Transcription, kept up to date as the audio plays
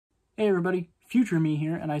Hey everybody, future me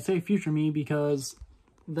here, and I say future me because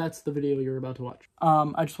that's the video you're about to watch.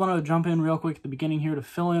 I just want to jump in real quick at the beginning here to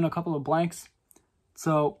fill in a couple of blanks.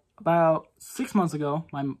 So, about 6 months ago,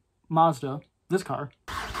 my Mazda, this car,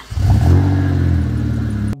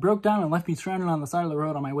 broke down and left me stranded on the side of the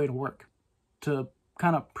road on my way to work. To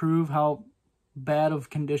kind of prove how bad of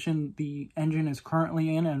condition the engine is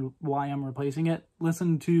currently in and why I'm replacing it,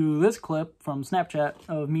 listen to this clip from Snapchat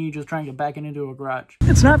of me just trying to back it into a garage.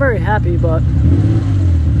 It's not very happy, but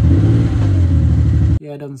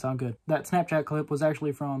yeah, it doesn't sound good. That Snapchat clip was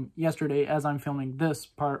actually from yesterday as I'm filming this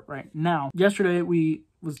part right now. Yesterday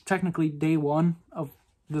was technically day one of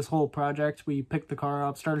this whole project. We picked the car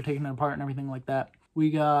up, started taking it apart and everything like that.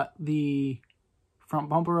 We got the front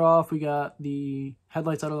bumper off, we got the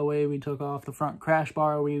headlights out of the way, we took off the front crash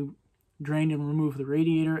bar, we drained and removed the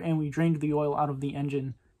radiator, and we drained the oil out of the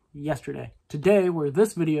engine yesterday. Today, where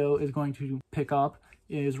this video is going to pick up,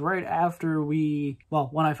 is right after when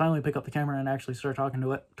I finally pick up the camera and actually start talking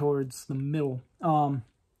to it towards the middle,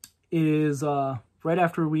 right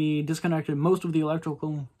after we disconnected most of the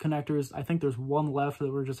electrical connectors. I think there's one left that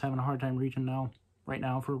we're just having a hard time reaching right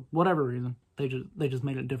now for whatever reason. They just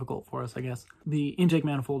made it difficult for us, I guess. The intake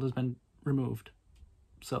manifold has been removed.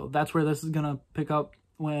 So that's where this is gonna pick up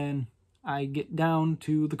when I get down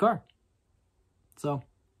to the car. So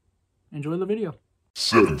enjoy the video.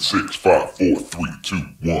 7, 6, 5, 4, 3, 2,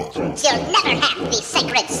 1. You'll never have the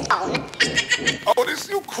sacred stone. Oh, this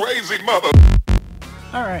you crazy mother.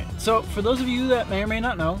 Alright, so for those of you that may or may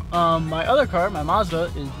not know, my other car, my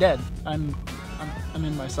Mazda, is dead. I'm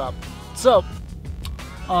in my shop. So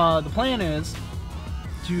the plan is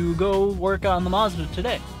to go work on the Mazda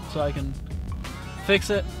today so I can fix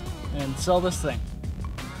it and sell this thing.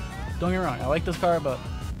 Don't get me wrong, I like this car, but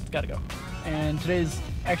it's gotta go. And today's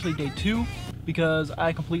actually day 2 because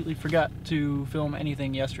I completely forgot to film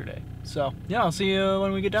anything yesterday. So yeah, I'll see you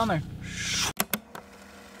when we get down there.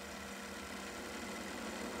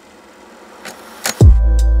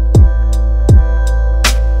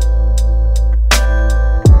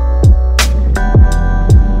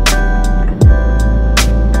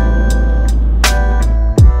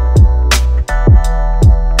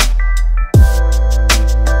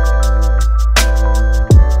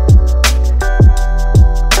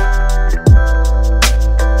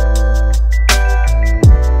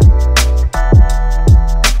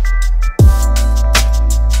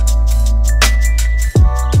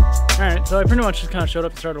 So I pretty much just kind of showed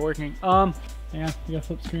up and started working. Yeah, you gotta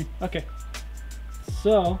flip the screen. Okay.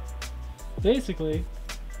 So, basically,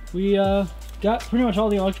 we got pretty much all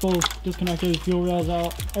the electrical disconnected, fuel rails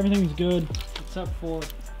out, everything's good, except for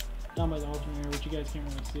down by the alternator, which you guys can't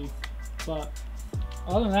really see. But,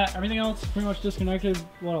 other than that, everything else pretty much disconnected.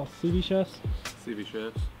 What else? CV shafts? CV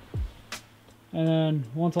shafts. And then,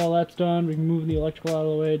 once all that's done, we can move the electrical out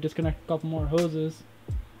of the way, disconnect a couple more hoses,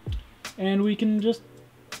 and we can just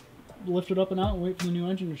lift it up and out and wait for the new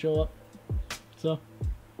engine to show up. So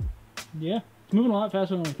yeah, it's moving a lot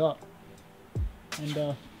faster than we thought,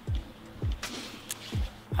 and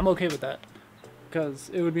I'm okay with that because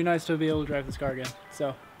it would be nice to be able to drive this car again.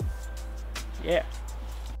 So yeah.